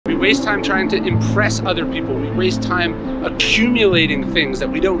waste time trying to impress other people. We waste time accumulating things that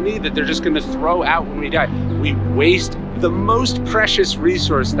we don't need, that they're just going to throw out when we die. We waste the most precious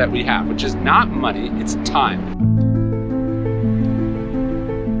resource that we have, which is not money, it's time.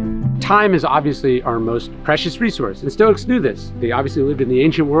 Time is obviously our most precious resource, and Stoics knew this. They obviously lived in the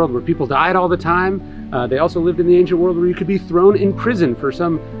ancient world where people died all the time. They also lived in the ancient world where you could be thrown in prison for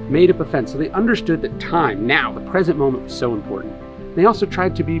some made-up offense. So they understood that time, now, the present moment, was so important. They also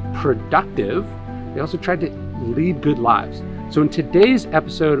tried to be productive. They also tried to lead good lives. So in today's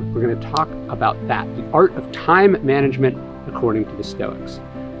episode, we're going to talk about that, the art of time management according to the Stoics.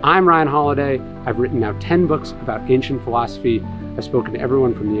 I'm Ryan Holiday. I've written now 10 books about ancient philosophy. I've spoken to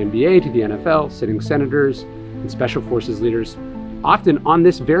everyone from the NBA to the NFL, sitting senators and special forces leaders, often on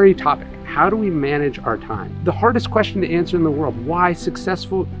this very topic. How do we manage our time? The hardest question to answer in the world: why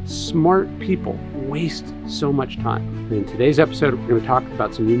successful, smart people waste so much time? And in today's episode, we're going to talk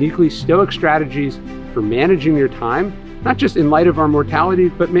about some uniquely Stoic strategies for managing your time, not just in light of our mortality,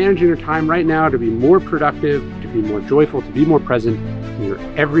 but managing your time right now to be more productive, to be more joyful, to be more present in your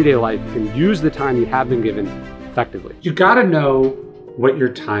everyday life, and use the time you have been given effectively. You gotta know what your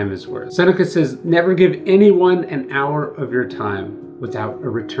time is worth. Seneca says, never give anyone an hour of your time without a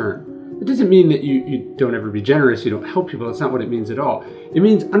return. It doesn't mean that you don't ever be generous, you don't help people. That's not what it means at all. It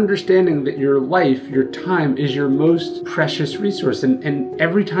means understanding that your life, your time, is your most precious resource. And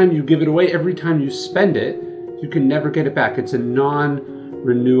every time you give it away, every time you spend it, you can never get it back. It's a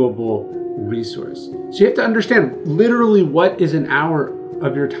non-renewable resource. So you have to understand literally what is an hour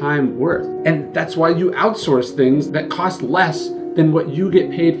of your time worth. And that's why you outsource things that cost less than what you get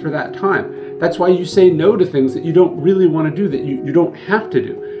paid for that time. That's why you say no to things that you don't really want to do, that you don't have to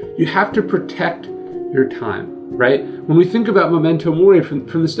do. You have to protect your time, right? When we think about memento mori from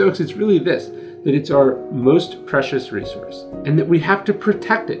the Stoics, it's really this, that it's our most precious resource and that we have to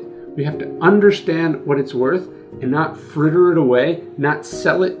protect it. We have to understand what it's worth and not fritter it away, not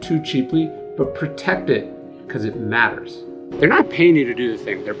sell it too cheaply, but protect it because it matters. They're not paying you to do the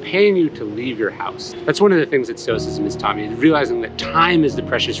thing, they're paying you to leave your house. That's one of the things that Stoicism has taught me, is realizing that time is the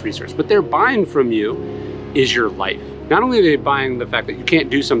precious resource. What they're buying from you is your life. Not only are they buying the fact that you can't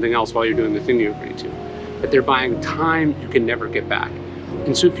do something else while you're doing the thing you agreed to, but they're buying time you can never get back.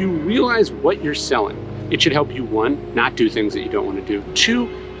 And so if you realize what you're selling, it should help you, one, not do things that you don't want to do. Two,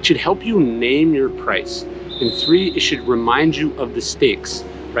 it should help you name your price. And three, it should remind you of the stakes.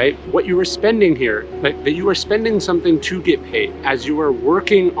 Right? What you are spending here, that you are spending something to get paid. As you are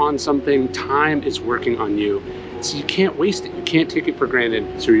working on something, time is working on you. So you can't waste it. You can't take it for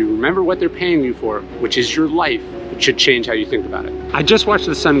granted. So you remember what they're paying you for, which is your life. It should change how you think about it. I just watched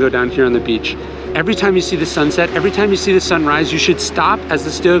the sun go down here on the beach. Every time you see the sunset, every time you see the sunrise, you should stop, as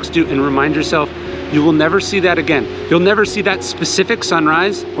the Stoics do, and remind yourself, you will never see that again. You'll never see that specific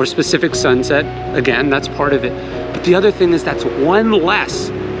sunrise or specific sunset again. That's part of it. But the other thing is, that's one less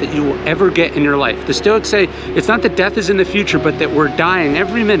that you will ever get in your life. The Stoics say it's not that death is in the future, but that we're dying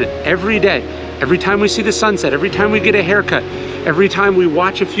every minute, every day. Every time we see the sunset, every time we get a haircut, every time we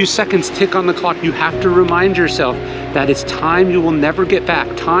watch a few seconds tick on the clock, you have to remind yourself that it's time you will never get back.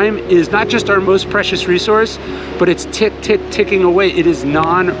 Time is not just our most precious resource, but it's ticking away. It is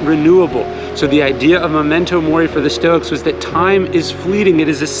non-renewable. So the idea of memento mori for the Stoics was that time is fleeting. It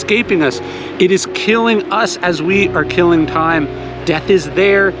is escaping us. It is killing us as we are killing time. Death is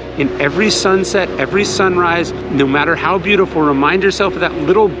there in every sunset, every sunrise. No matter how beautiful, remind yourself of that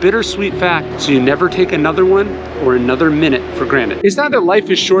little bittersweet fact so you never take another one or another minute for granted. It's not that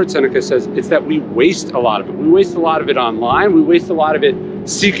life is short, Seneca says, it's that we waste a lot of it. We waste a lot of it online. We waste a lot of it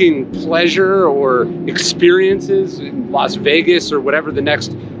seeking pleasure or experiences in Las Vegas or whatever the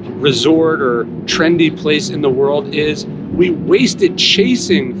next resort or trendy place in the world is. We waste it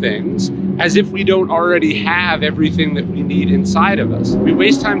chasing things as if we don't already have everything that we need inside of us. We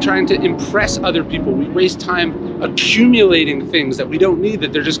waste time trying to impress other people. We waste time accumulating things that we don't need,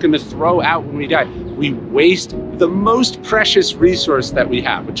 that they're just going to throw out when we die. We waste the most precious resource that we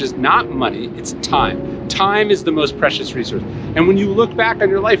have, which is not money, it's time. Time is the most precious resource. And when you look back on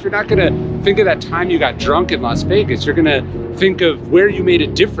your life, you're not going to think of that time you got drunk in Las Vegas. You're going to think of where you made a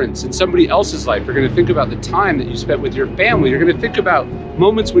difference in somebody else's life. You're going to think about the time that you spent with your family. You're going to think about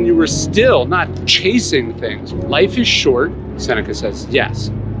moments when you were still, not chasing things. Life is short, Seneca says,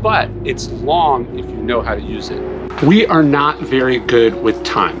 yes, but it's long if you know how to use it. We are not very good with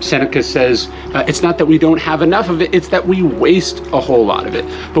time. Seneca says it's not that we don't have enough of it, it's that we waste a whole lot of it.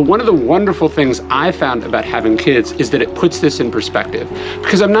 But one of the wonderful things I found about having kids is that it puts this in perspective.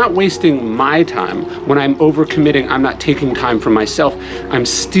 Because I'm not wasting my time. When I'm overcommitting, I'm not taking time for myself. I'm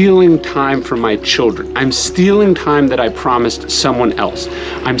stealing time from my children. I'm stealing time that I promised someone else.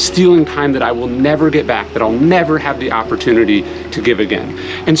 I'm stealing time that I will never get back, that I'll never have the opportunity to give again.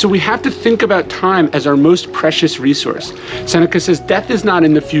 And so we have to think about time as our most precious resource. Seneca says death is not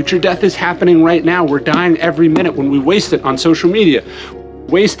in the future, death is happening right now. We're dying every minute when we waste it on social media,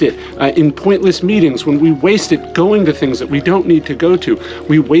 waste it in pointless meetings, when we waste it going to things that we don't need to go to.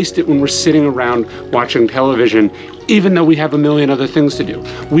 We waste it when we're sitting around watching television, even though we have a million other things to do.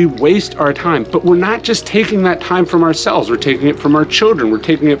 We waste our time, but we're not just taking that time from ourselves, we're taking it from our children, we're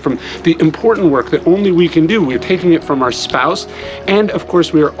taking it from the important work that only we can do, we're taking it from our spouse, and of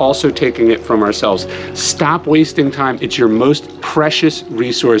course we are also taking it from ourselves. Stop wasting time. It's your most precious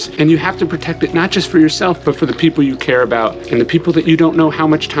resource, and you have to protect it not just for yourself, but for the people you care about and the people that you don't know how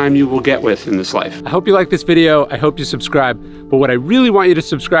much time you will get with in this life. I hope you like this video. I hope you subscribe, but what I really want you to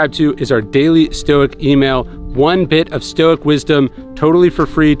subscribe to is our daily Stoic email. 1 bit of Stoic wisdom, totally for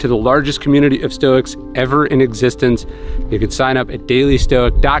free, to the largest community of Stoics ever in existence. You can sign up at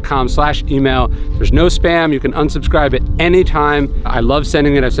dailystoic.com/email. There's no spam. You can unsubscribe at any time. I love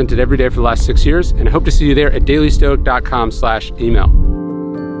sending it. I've sent it every day for the last 6 years, and I hope to see you there at dailystoic.com/email.